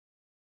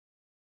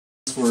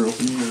For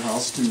opening your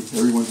house to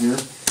everyone here.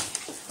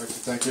 I'd like to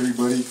thank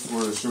everybody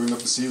for showing up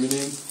this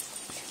evening.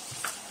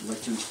 I'd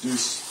like to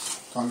introduce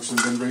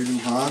Congressman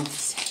Lujan,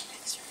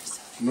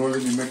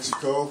 Northern New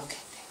Mexico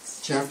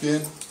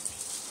champion.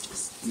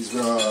 He's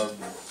the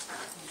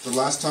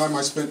last time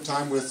I spent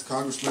time with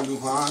Congressman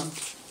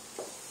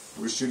Lujan,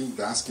 we were shooting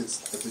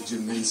baskets at the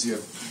gymnasium,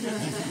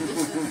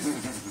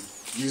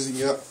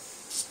 using up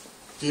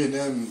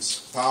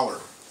P&M's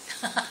power.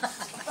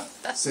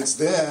 Since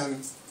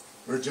then,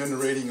 we're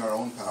generating our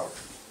own power.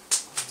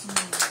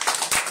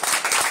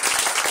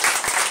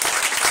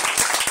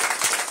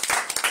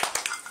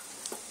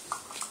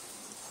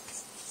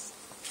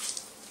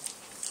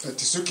 At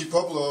Tesuque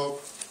Pueblo,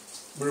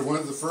 we're one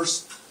of the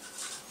first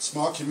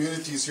small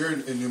communities here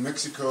in New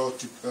Mexico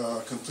to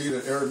complete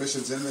an air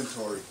emissions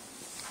inventory.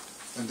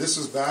 And this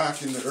was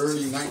back in the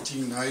early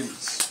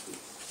 1990s.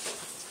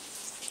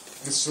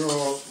 And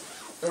so,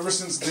 ever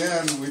since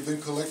then, we've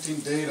been collecting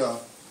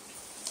data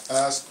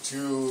as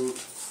to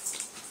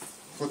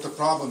what the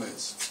problem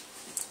is.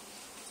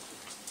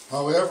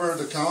 However,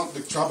 the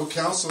tribal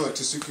council at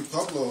Tesuque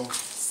Pueblo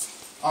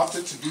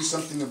opted to do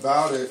something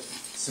about it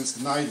since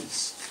the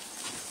 90s.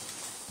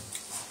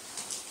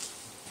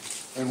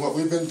 And what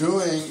we've been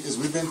doing is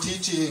we've been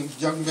teaching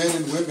young men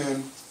and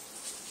women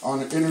on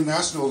an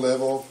international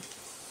level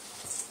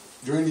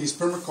during these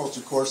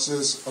permaculture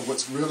courses of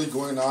what's really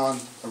going on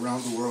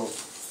around the world.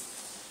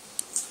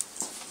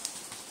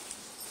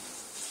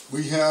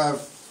 We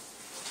have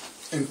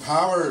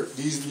empower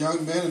these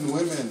young men and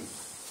women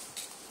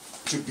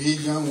to be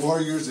young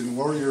warriors and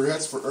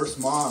warriorettes for Earth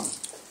Mom,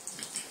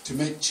 to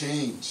make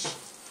change.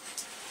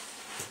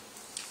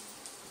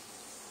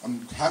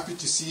 I'm happy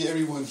to see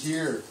everyone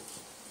here,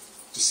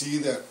 to see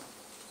that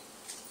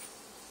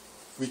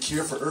we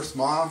care for Earth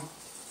Mom.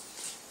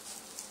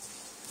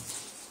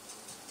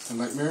 And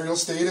like Mariel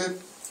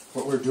stated,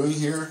 what we're doing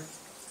here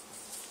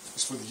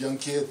is for the young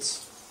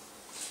kids.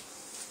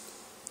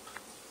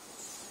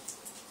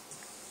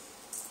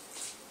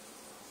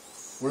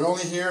 We're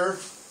only here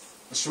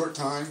a short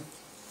time,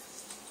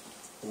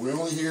 but we're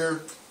only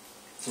here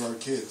for our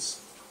kids.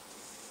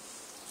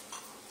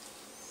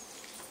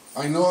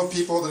 I know of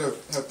people that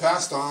have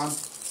passed on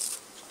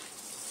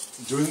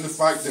during the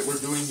fight that we're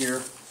doing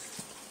here.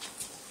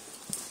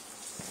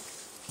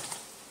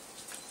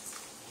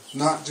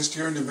 Not just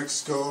here in New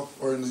Mexico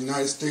or in the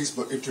United States,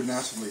 but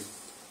internationally.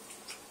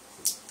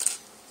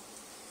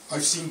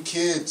 I've seen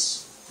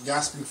kids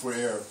gasping for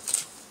air.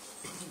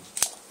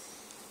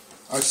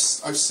 I've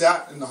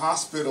sat in the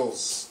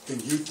hospitals in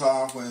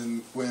Utah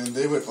when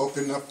they would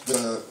open up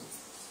the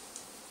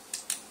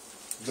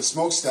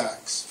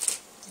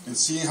smokestacks and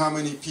see how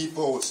many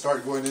people would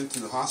start going into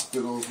the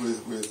hospitals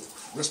with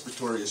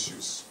respiratory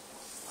issues.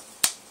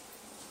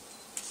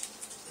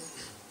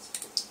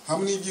 How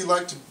many of you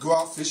like to go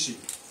out fishing?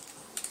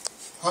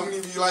 How many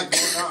of you like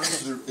going out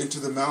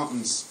into the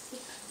mountains?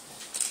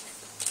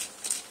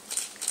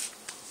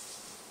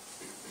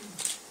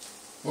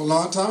 Well, a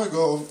long time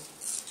ago,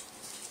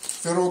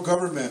 federal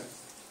government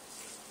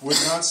would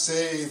not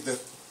say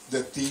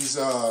that these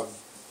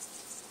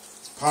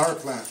power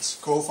plants,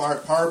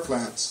 coal-fired power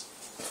plants,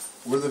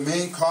 were the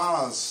main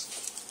cause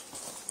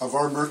of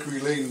our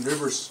mercury-laden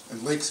rivers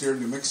and lakes here in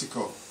New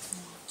Mexico.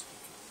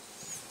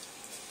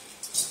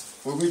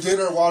 When we did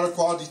our water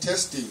quality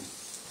testing,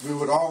 we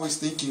would always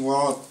thinking,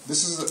 well,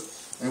 this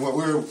is and what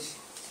we were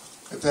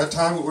at that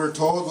time what we were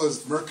told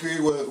was mercury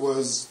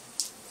was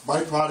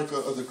byproduct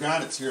of the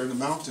granites here in the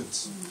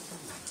mountains.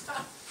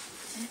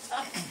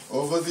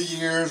 Over the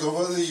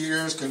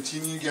years,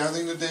 continue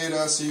gathering the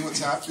data, seeing what's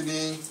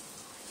happening.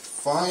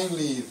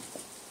 Finally,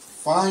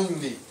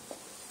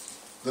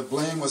 the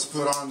blame was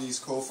put on these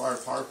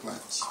coal-fired power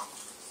plants.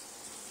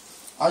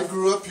 I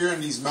grew up here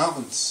in these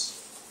mountains.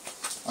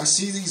 I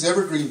see these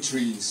evergreen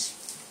trees.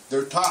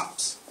 They're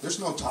tops. There's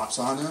no tops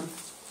on them.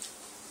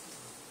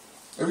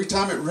 Every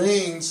time it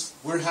rains,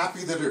 we're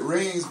happy that it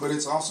rains, but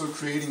it's also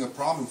creating a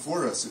problem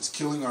for us. It's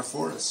killing our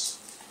forests.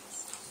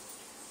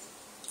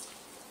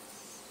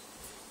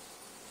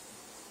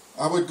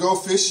 I would go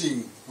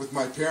fishing with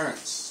my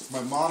parents.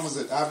 My mom was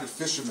an avid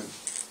fisher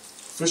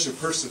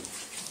person.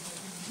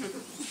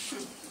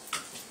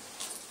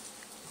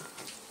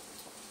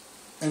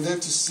 And then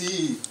to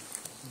see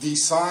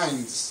these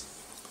signs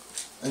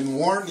and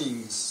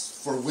warnings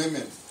for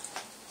women.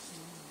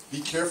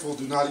 Be careful,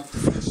 do not eat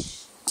the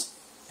fish.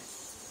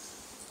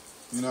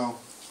 You know,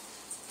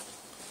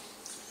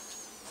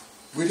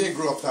 we didn't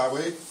grow up that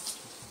way,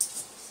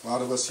 a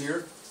lot of us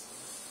here.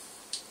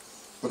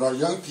 But our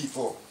young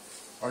people,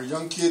 our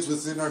young kids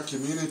within our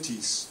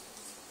communities,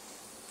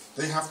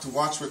 they have to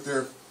watch what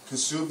they're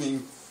consuming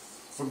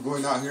from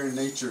going out here in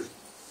nature.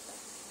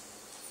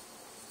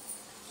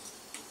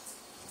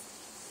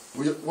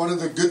 One of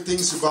the good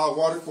things about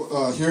water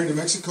here in New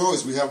Mexico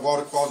is we have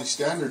water quality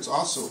standards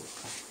also.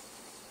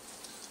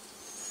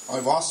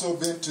 I've also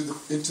been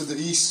into the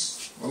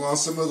east along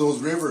some of those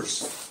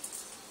rivers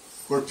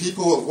where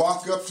people would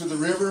walk up to the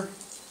river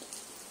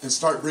and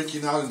start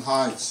breaking out in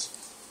hives.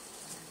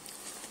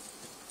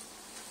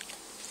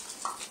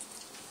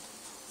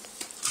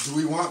 Do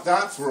we want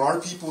that for our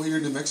people here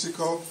in New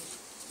Mexico?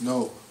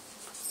 No.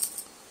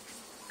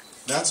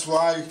 That's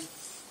why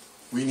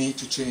we need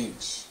to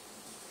change.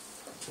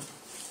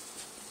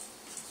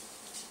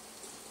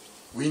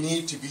 We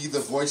need to be the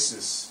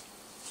voices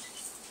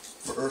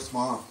for Earth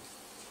Mom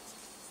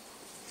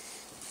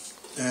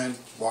and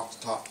walk the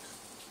talk.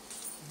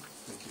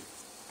 Thank you.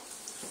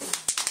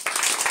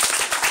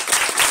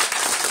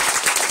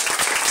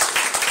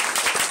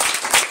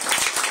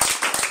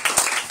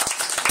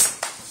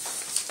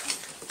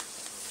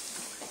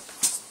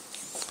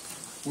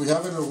 We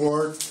have an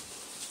award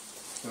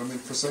that I'm going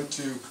to present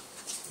to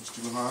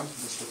Mr. Lujan.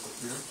 Just look up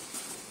here.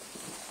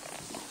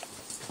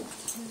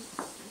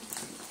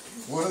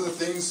 One of the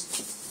things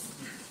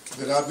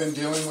that I've been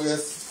dealing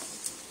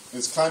with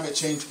is climate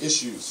change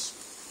issues.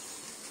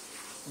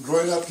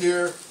 Growing up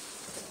here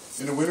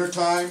in the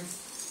wintertime,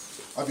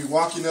 I'd be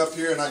walking up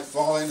here and I'd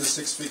fall into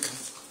 6 feet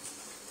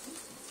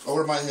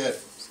over my head.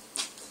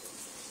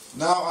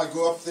 Now I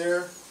go up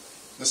there,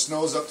 the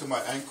snow's up to my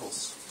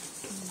ankles.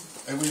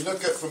 And we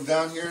look at from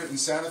down here in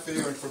Santa Fe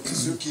or from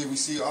Suzuki, we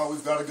see, oh,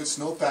 we've got a good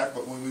snowpack,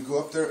 but when we go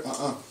up there,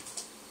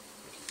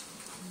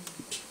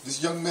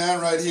 This young man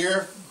right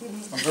here,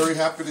 I'm very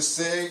happy to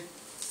say,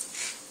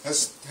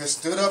 has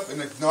stood up and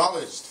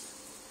acknowledged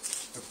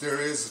that there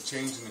is a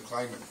change in the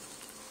climate.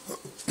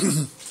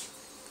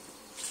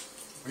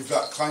 We've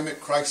got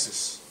climate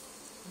crisis.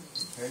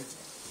 Okay?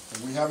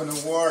 And we have an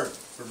award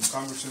from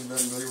Congressman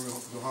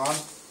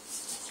Lujan.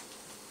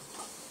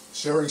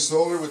 Sharing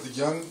solar with the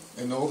young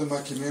and old in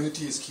my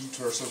community is key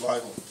to our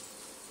survival.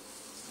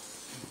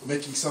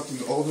 Making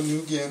something old and new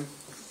again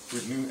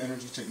with new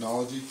energy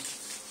technology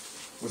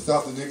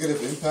without the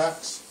negative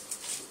impacts,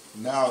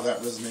 now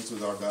that resonates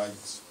with our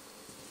values.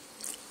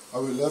 I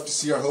would love to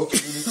see our whole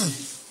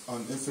community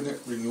on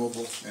infinite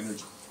renewable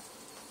energy.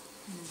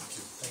 Thank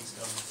you. Thanks,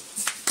 Governor.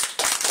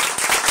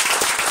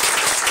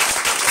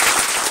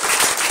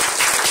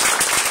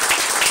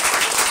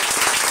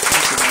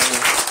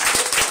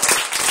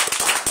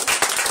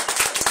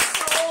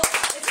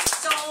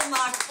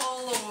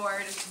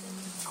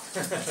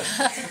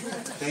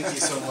 Thank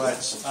you so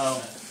much.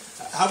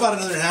 How about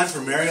another hand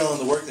for Mariel and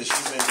the work that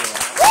she's been doing?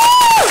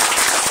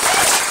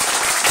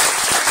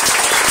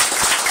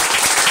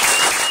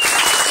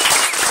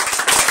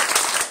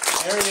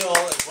 Mariel,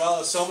 as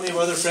well as so many of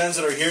our other friends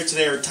that are here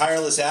today, are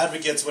tireless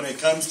advocates when it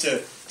comes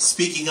to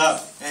speaking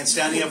up and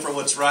standing up for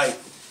what's right.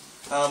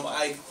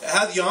 I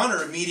had the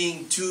honor of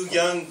meeting two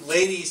young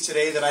ladies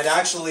today that I'd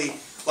actually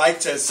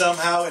like to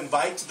somehow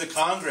invite to the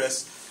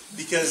Congress,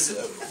 because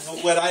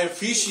what I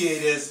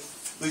appreciate is,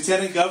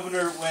 Lieutenant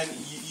Governor, when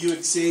you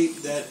would say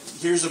that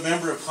here's a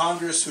member of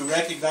Congress who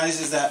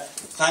recognizes that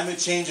climate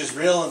change is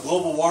real and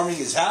global warming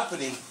is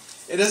happening,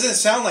 it doesn't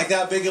sound like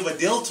that big of a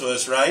deal to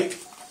us, right?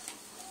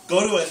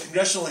 Go to a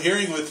congressional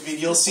hearing with me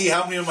and you'll see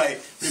how many of my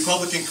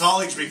Republican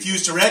colleagues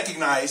refuse to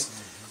recognize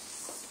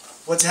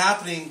what's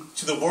happening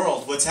to the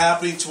world, what's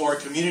happening to our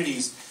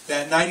communities,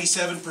 that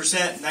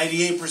 97%,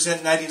 98%,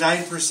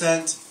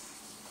 99%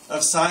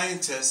 of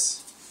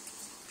scientists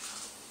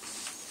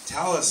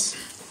tell us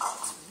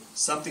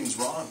something's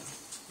wrong,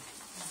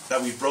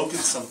 that we've broken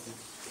something.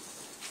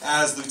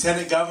 As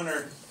Lieutenant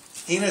Governor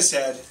Hena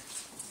said,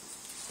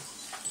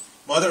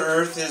 Mother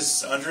Earth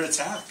is under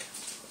attack.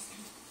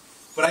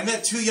 But I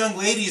met two young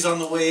ladies on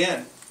the way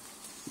in.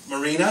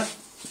 Marina,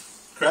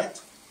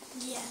 correct?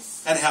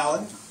 Yes. And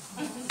Helen.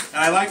 And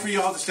I'd like for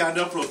you all to stand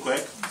up real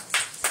quick. If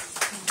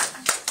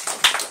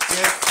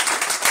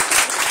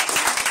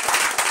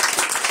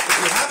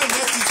you haven't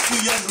met these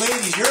two young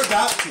ladies, you're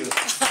about to.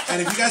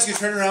 And if you guys can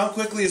turn around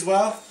quickly as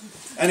well.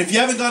 And if you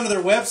haven't gone to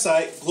their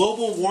website,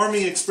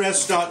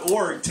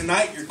 globalwarmingexpress.org,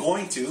 tonight you're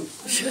going to.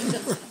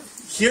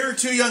 Here are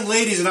two young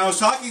ladies, and I was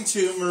talking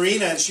to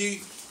Marina, and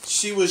she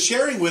was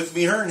sharing with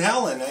me, her and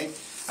Helen. I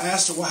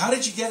asked her, well, how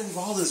did you get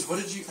involved in this? How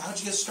did you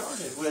get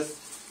started with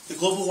the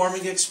Global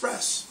Warming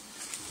Express?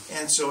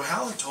 And so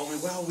Helen told me,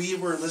 well, we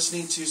were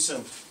listening to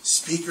some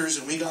speakers,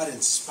 and we got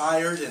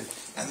inspired. And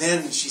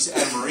then she said,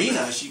 and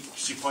Marina, she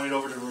pointed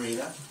over to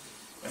Marina,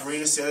 and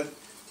Marina said,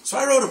 so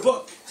I wrote a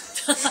book.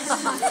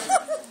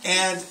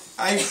 And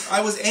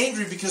I was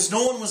angry because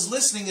no one was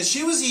listening, and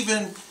she was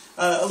even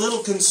a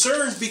little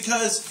concerned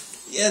because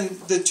in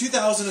the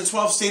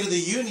 2012 State of the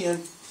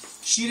Union,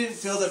 she didn't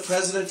feel that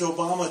President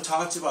Obama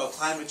talked about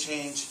climate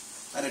change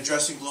and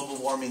addressing global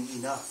warming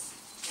enough.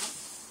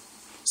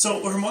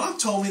 So her mom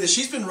told me that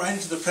she's been writing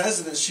to the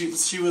president.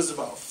 She was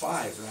about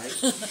 5, right?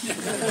 So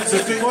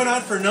it's been going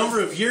on for a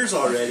number of years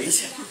already.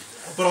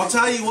 But I'll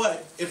tell you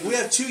what, if we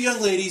have two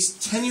young ladies,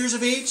 10 years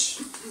of age,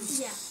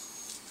 Yeah.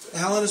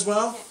 Helen as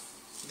well,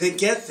 they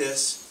get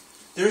this.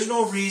 There's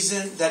no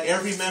reason that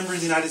every member of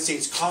the United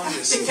States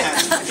Congress can't get it.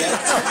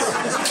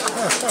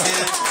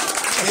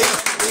 And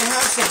they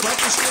have some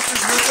bumper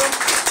stickers with them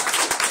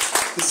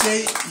that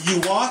say,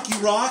 you walk, you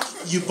rock,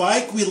 you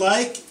bike, we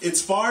like,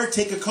 inspire,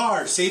 take a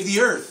car, save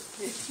the earth.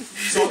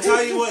 So I'll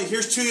tell you what,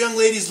 here's two young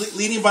ladies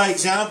leading by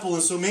example,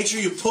 and so make sure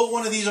you put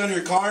one of these on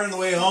your car on the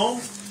way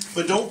home.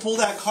 But don't pull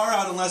that car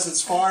out unless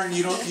it's far and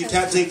you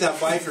can't take that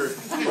bike or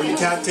you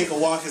can't take a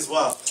walk as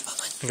well.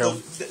 So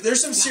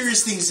there's some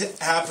serious things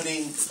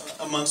happening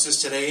amongst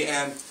us today,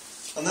 and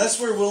unless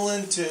we're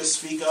willing to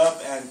speak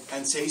up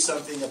and say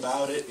something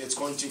about it, it's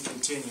going to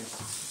continue.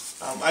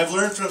 I've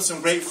learned from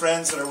some great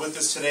friends that are with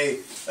us today.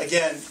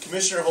 Again,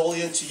 Commissioner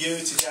Holian, to you,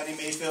 to Danny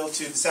Mayfield,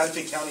 to the Santa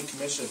Fe County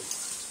Commission.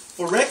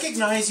 We're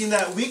recognizing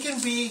that we can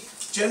be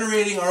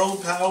generating our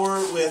own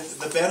power with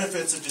the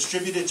benefits of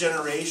distributed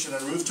generation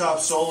and rooftop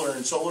solar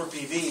and solar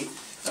PV.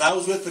 And I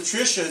was with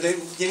Patricia. They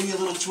gave me a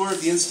little tour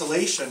of the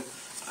installation.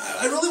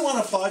 I really want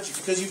to applaud you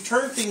because you've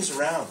turned things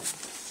around.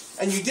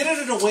 And you did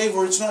it in a way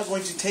where it's not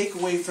going to take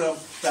away from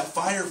that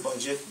fire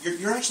budget.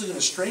 You're actually going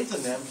to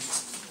strengthen them.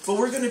 But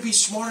we're going to be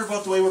smarter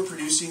about the way we're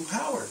producing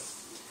power.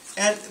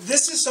 And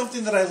this is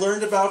something that I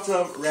learned about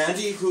from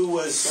Randy, who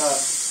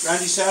was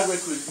Randy Sadwick,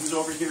 who's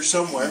over here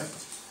somewhere,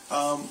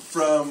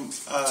 from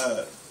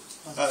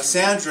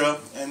Sandra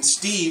and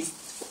Steve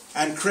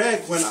and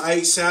Craig when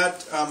I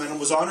sat and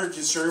was honored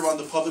to serve on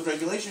the Public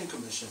Regulation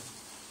Commission.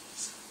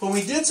 When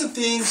we did some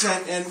things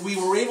and we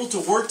were able to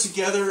work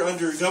together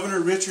under Governor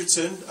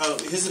Richardson,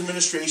 his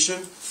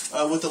administration,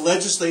 with the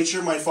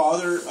legislature. My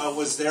father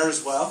was there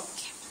as well.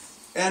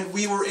 And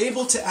we were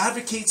able to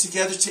advocate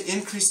together to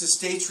increase the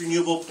state's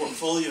renewable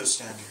portfolio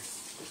standard.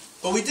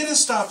 But we didn't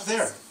stop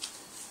there.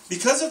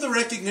 Because of the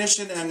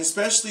recognition and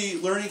especially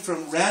learning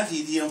from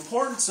Randy the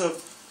importance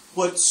of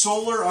what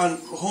solar on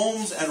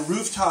homes and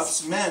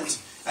rooftops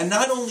meant, and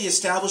not only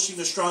establishing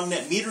a strong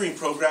net metering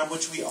program,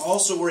 which we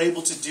also were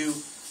able to do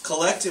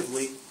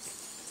collectively,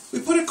 we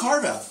put a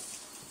carve-out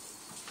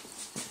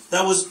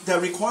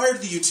that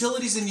required the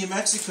utilities in New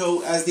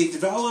Mexico, as they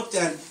developed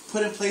and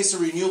put in place a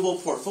renewable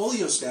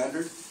portfolio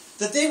standard,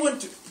 that they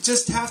wouldn't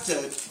just have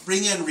to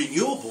bring in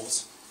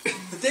renewables,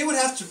 but they would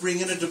have to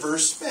bring in a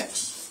diverse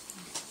mix.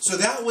 So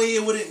that way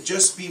it wouldn't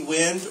just be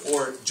wind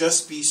or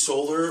just be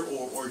solar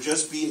or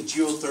just be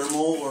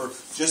geothermal or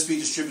just be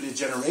distributed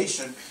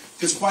generation.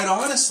 Because quite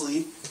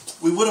honestly,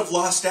 we would have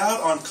lost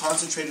out on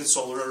concentrated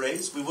solar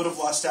arrays. We would have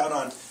lost out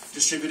on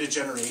distributed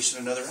generation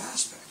and other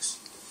aspects.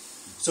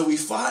 So we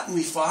fought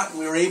and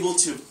we were able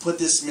to put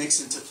this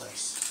mix into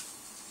place.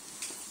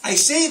 I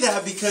say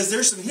that because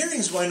there's some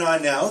hearings going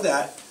on now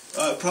that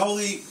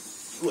probably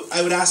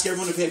I would ask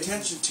everyone to pay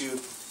attention to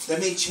that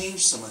may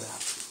change some of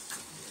that.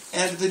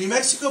 And the New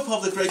Mexico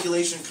Public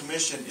Regulation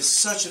Commission is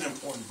such an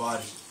important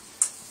body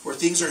where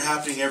things are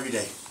happening every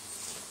day.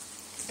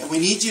 And we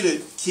need you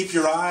to keep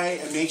your eye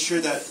and make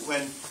sure that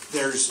when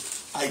there's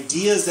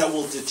ideas that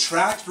will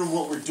detract from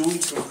what we're doing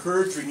to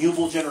encourage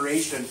renewable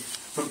generation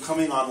from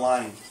coming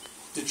online,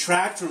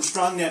 detract from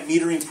strong net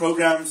metering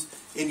programs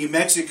in New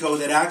Mexico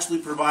that actually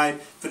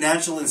provide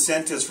financial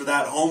incentives for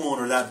that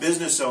homeowner, that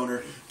business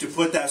owner, to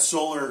put that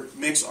solar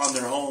mix on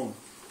their home,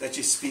 that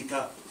you speak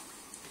up.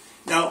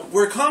 Now,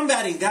 we're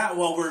combating that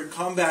while we're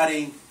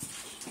combating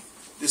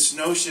this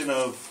notion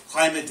of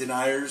climate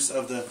deniers,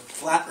 of the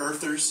flat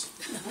earthers,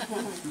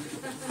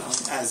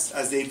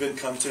 as they've been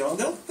come to know.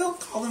 They'll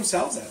call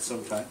themselves that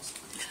sometimes,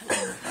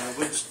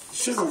 which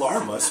should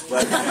alarm us,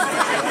 but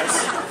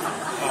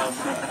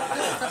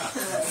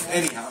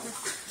anyhow.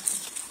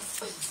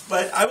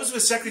 But I was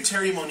with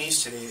Secretary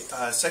Moniz today,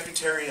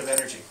 Secretary of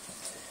Energy.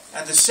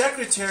 And the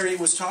Secretary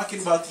was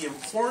talking about the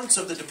importance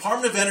of the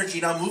Department of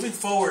Energy now moving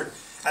forward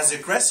as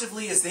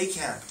aggressively as they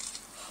can,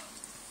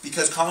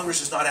 because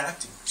Congress is not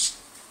acting,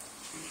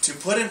 to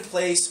put in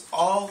place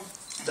all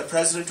that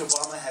President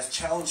Obama has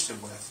challenged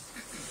him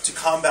with to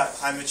combat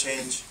climate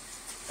change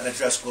and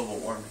address global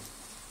warming.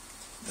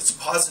 That's a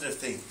positive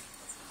thing.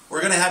 We're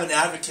going to have an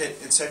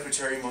advocate in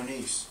Secretary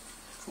Moniz.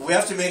 We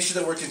have to make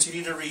sure that we're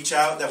continuing to reach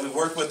out, that we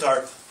work with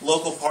our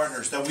local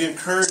partners, that we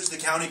encourage the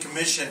county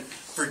commission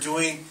for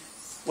doing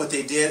what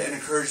they did and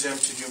encourage them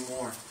to do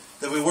more.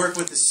 That we work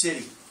with the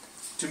city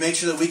to make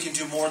sure that we can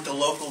do more at the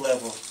local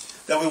level.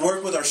 That we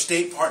work with our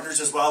state partners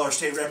as well, our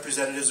state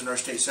representatives and our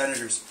state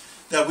senators.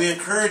 That we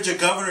encourage a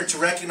governor to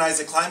recognize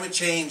that climate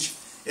change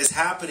is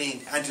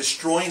happening and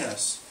destroying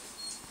us.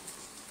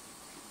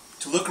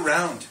 To look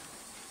around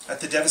at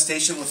the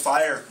devastation with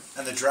fire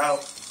and the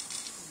drought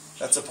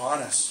that's upon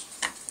us.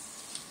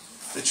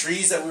 The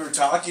trees that we were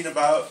talking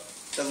about,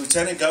 the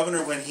Lieutenant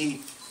Governor, when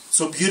he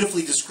so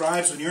beautifully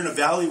describes, when you're in a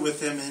valley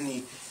with him and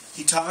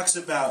he talks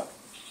about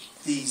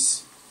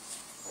this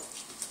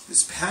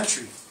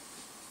pantry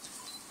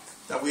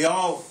that we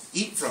all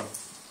eat from.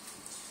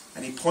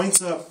 And he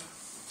points up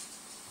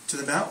to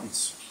the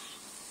mountains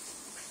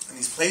and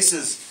these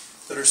places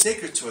that are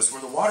sacred to us,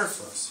 where the water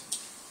flows,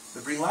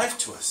 that bring life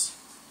to us.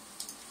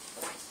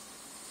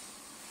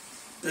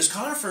 There's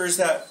conifers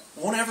that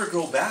won't ever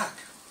grow back.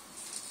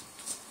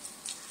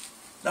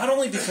 Not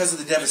only because of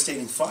the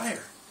devastating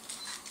fire,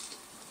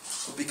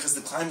 but because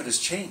the climate has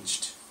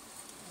changed.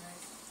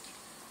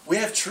 We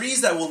have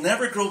trees that will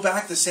never grow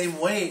back the same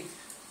way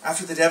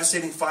after the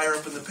devastating fire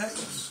up in the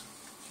Pecos.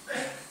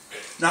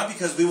 Not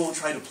because we won't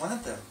try to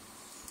plant them,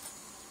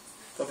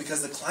 but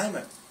because the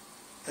climate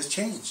has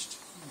changed.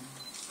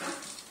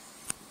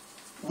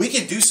 We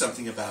can do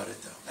something about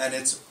it, though. And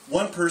it's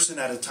one person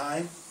at a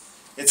time.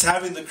 It's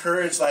having the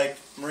courage, like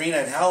Marina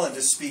and Helen,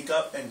 to speak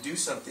up and do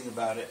something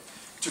about it,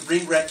 to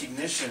bring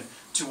recognition,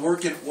 to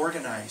work and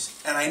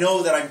organize. And I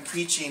know that I'm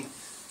preaching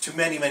to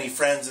many, many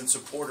friends and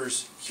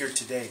supporters here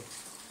today.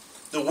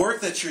 The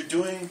work that you're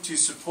doing to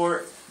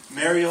support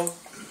Mariel,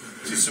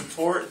 to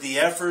support the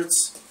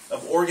efforts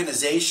of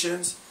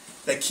organizations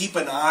that keep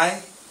an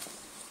eye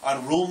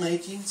on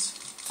rulemakings,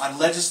 on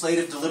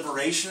legislative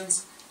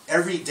deliberations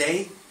every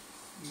day,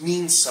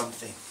 means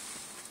something.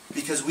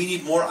 Because we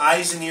need more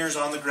eyes and ears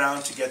on the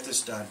ground to get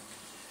this done.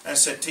 And I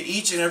said to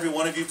each and every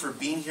one of you for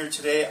being here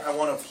today, I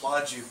want to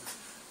applaud you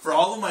for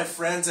all of my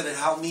friends that have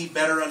helped me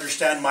better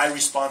understand my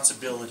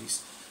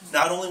responsibilities.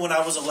 Not only when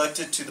I was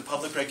elected to the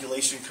Public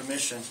Regulation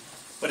Commission,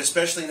 but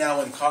especially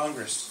now in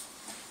Congress.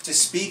 To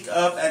speak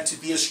up and to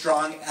be a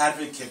strong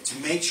advocate, to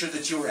make sure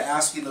that you were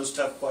asking those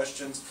tough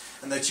questions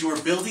and that you were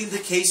building the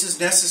cases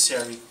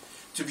necessary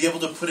to be able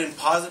to put in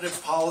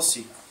positive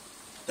policy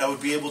that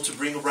would be able to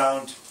bring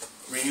around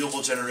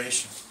renewable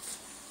generation,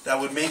 that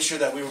would make sure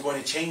that we were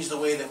going to change the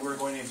way that we were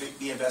going to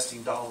be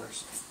investing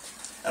dollars.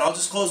 And I'll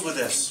just close with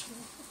this.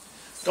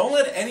 Don't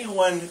let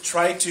anyone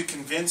try to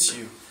convince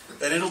you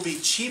that it'll be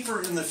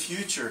cheaper in the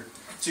future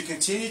to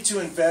continue to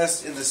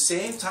invest in the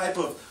same type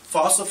of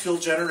fossil fuel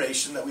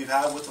generation that we've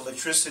had with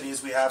electricity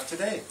as we have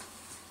today.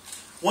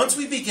 Once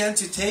we begin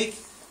to take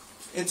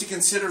into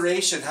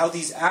consideration how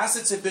these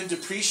assets have been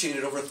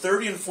depreciated over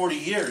 30 and 40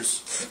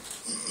 years,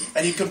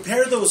 and you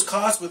compare those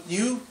costs with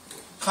new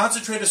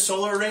concentrated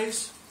solar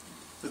arrays,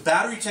 with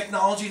battery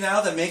technology now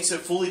that makes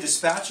it fully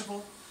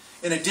dispatchable,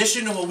 in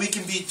addition to what we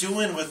can be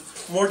doing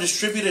with more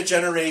distributed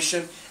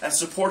generation and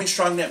supporting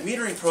strong net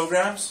metering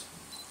programs,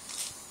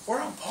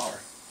 we're on par.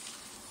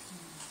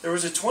 There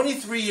was a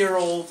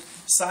 23-year-old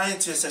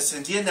scientist at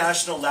Sandia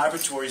National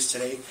Laboratories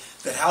today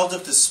that held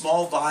up this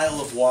small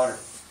vial of water.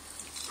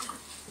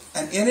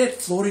 And in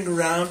it, floating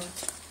around,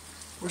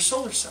 were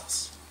solar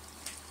cells.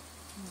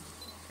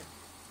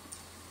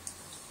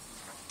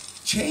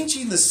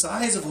 Changing the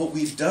size of what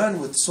we've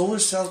done with solar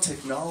cell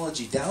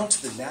technology down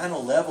to the nano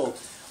level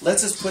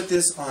lets us put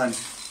this on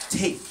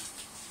tape,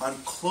 on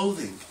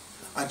clothing,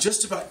 on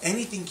just about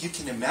anything you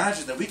can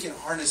imagine that we can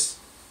harness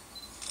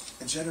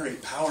and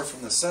generate power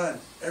from the sun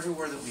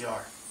everywhere that we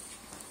are.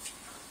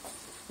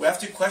 We have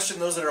to question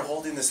those that are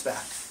holding this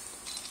back.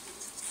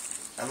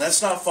 And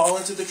let's not fall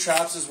into the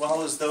traps as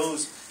well as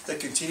those that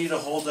continue to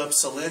hold up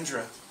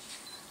Solyndra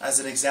as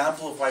an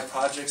example of why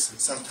projects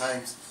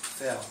sometimes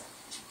fail.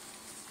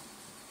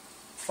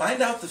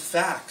 Find out the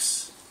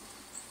facts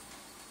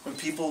when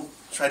people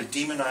try to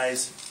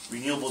demonize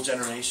renewable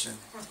generation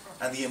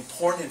and the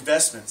important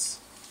investments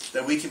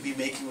that we can be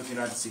making with the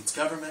United States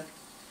government,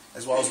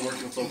 as well as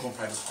working with local and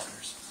private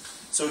partners.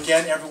 So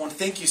again, everyone,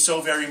 thank you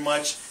so very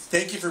much.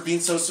 Thank you for being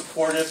so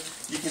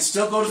supportive. You can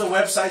still go to the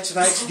website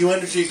tonight, New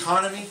Energy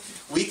Economy.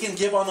 We can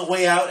give on the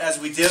way out as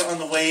we did on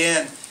the way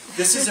in.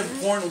 This is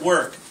important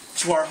work.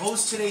 To our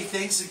host today,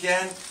 thanks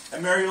again.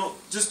 And Mariel,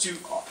 just to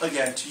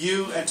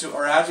you and to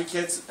our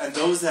advocates and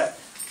those that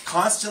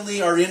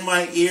constantly are in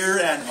my ear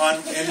and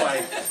in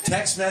my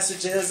text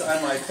messages,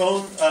 on my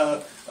phone,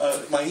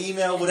 my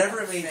email,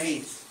 whatever it may be,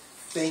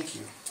 thank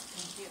you.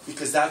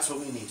 Because that's what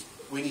we need.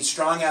 We need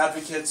strong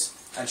advocates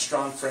and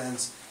strong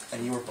friends,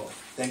 and you are both.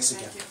 Thanks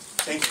again.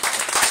 Thank you.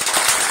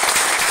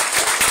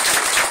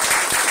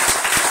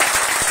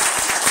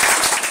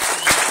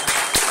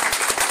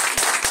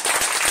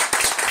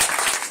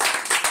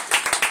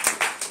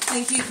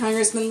 Thank you,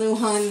 Congressman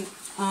Lujan.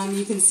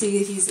 You can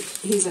see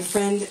he's a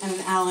friend and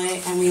an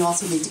ally, and we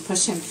also need to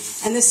push him.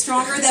 And the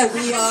stronger that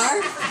we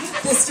are,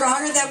 the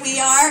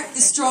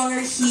stronger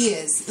he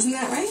is. Isn't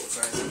that right?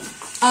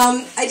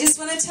 I just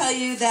want to tell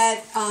you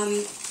that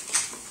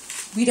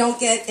we don't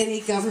get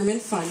any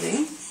government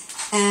funding,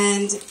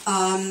 and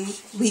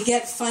we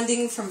get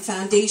funding from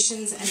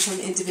foundations and from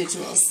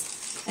individuals.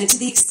 And to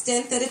the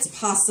extent that it's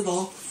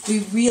possible, we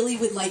really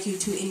would like you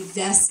to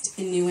invest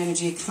in new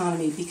energy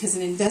economy, because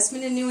an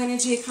investment in new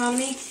energy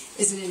economy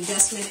is an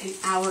investment in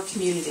our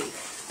community.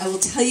 I will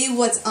tell you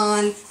what's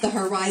on the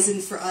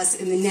horizon for us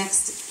in the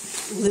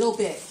next little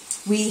bit.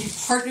 We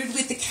partnered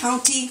with the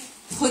county,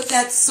 put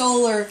that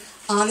solar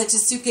on the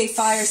Tesuque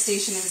Fire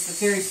Station. It was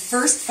the very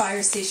first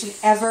fire station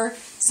ever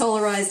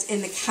solarized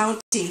in the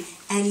county.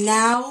 And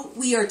now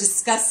we are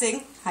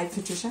discussing, hi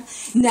Patricia,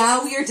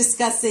 now we are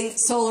discussing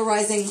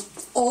solarizing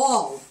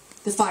all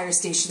the fire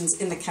stations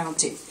in the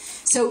county.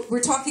 So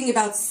we're talking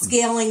about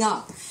scaling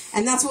up.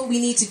 And that's what we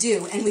need to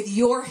do. And with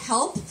your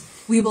help,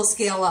 we will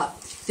scale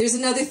up. There's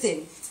another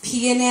thing.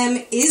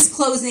 PNM is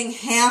closing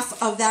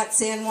half of that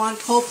San Juan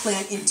coal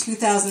plant in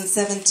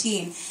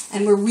 2017.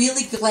 And we're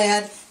really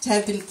glad to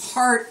have been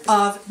part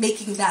of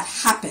making that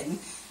happen.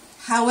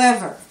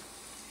 However,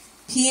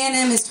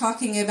 PNM is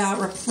talking about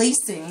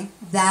replacing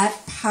that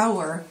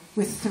power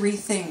with three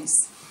things: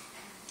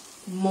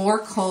 more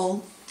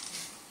coal,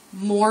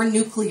 more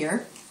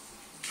nuclear,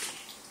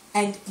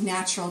 and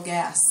natural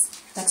gas.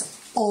 That's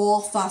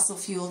all fossil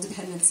fuel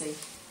dependency.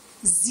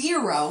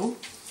 Zero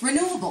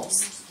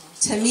renewables.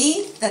 To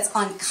me, that's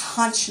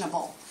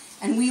unconscionable.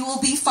 And we will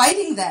be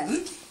fighting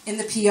them in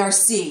the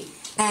PRC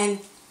and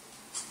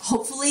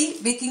hopefully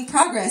making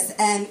progress.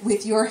 And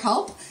with your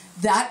help,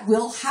 that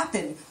will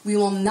happen. We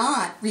will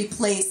not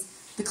replace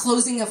the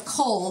closing of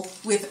coal,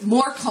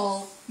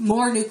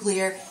 more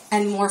nuclear,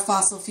 and more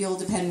fossil fuel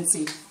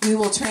dependency. We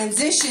will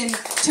transition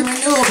to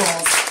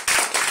renewables.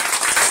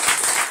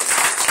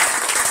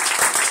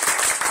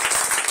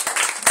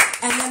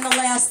 And then the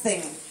last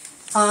thing,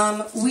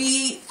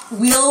 we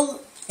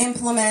will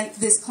implement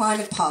this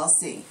climate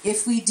policy.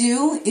 If we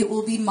do, it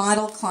will be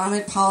model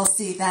climate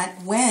policy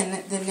that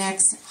when the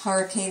next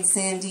Hurricane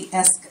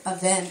Sandy-esque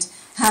event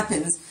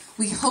happens,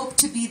 we hope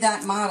to be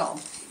that model.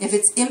 If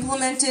it's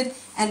implemented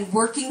and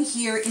working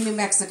here in New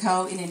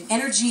Mexico in an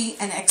energy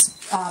and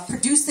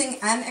producing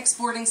and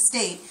exporting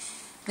state,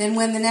 then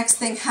when the next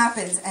thing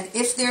happens, and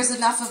if there's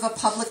enough of a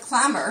public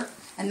clamor,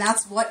 and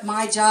that's what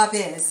my job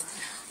is,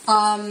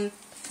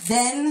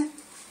 then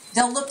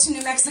they'll look to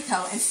New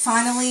Mexico, and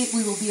finally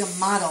we will be a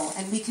model,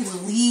 and we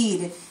can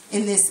lead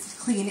in this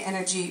clean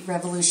energy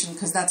revolution,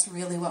 because that's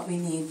really what we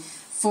need.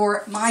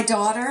 For my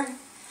daughter,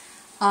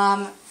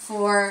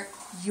 for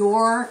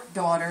your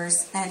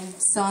daughters and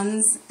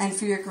sons, and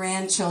for your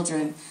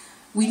grandchildren,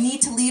 we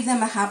need to leave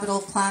them a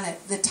habitable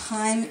planet. The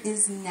time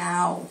is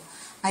now.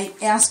 I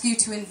ask you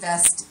to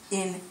invest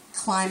in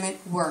climate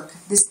work.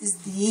 This is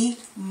the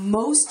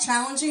most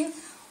challenging,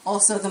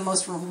 also the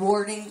most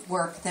rewarding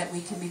work that we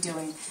can be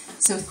doing.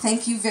 So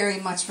thank you very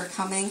much for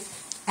coming,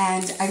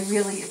 and I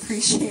really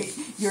appreciate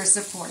your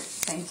support.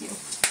 Thank you.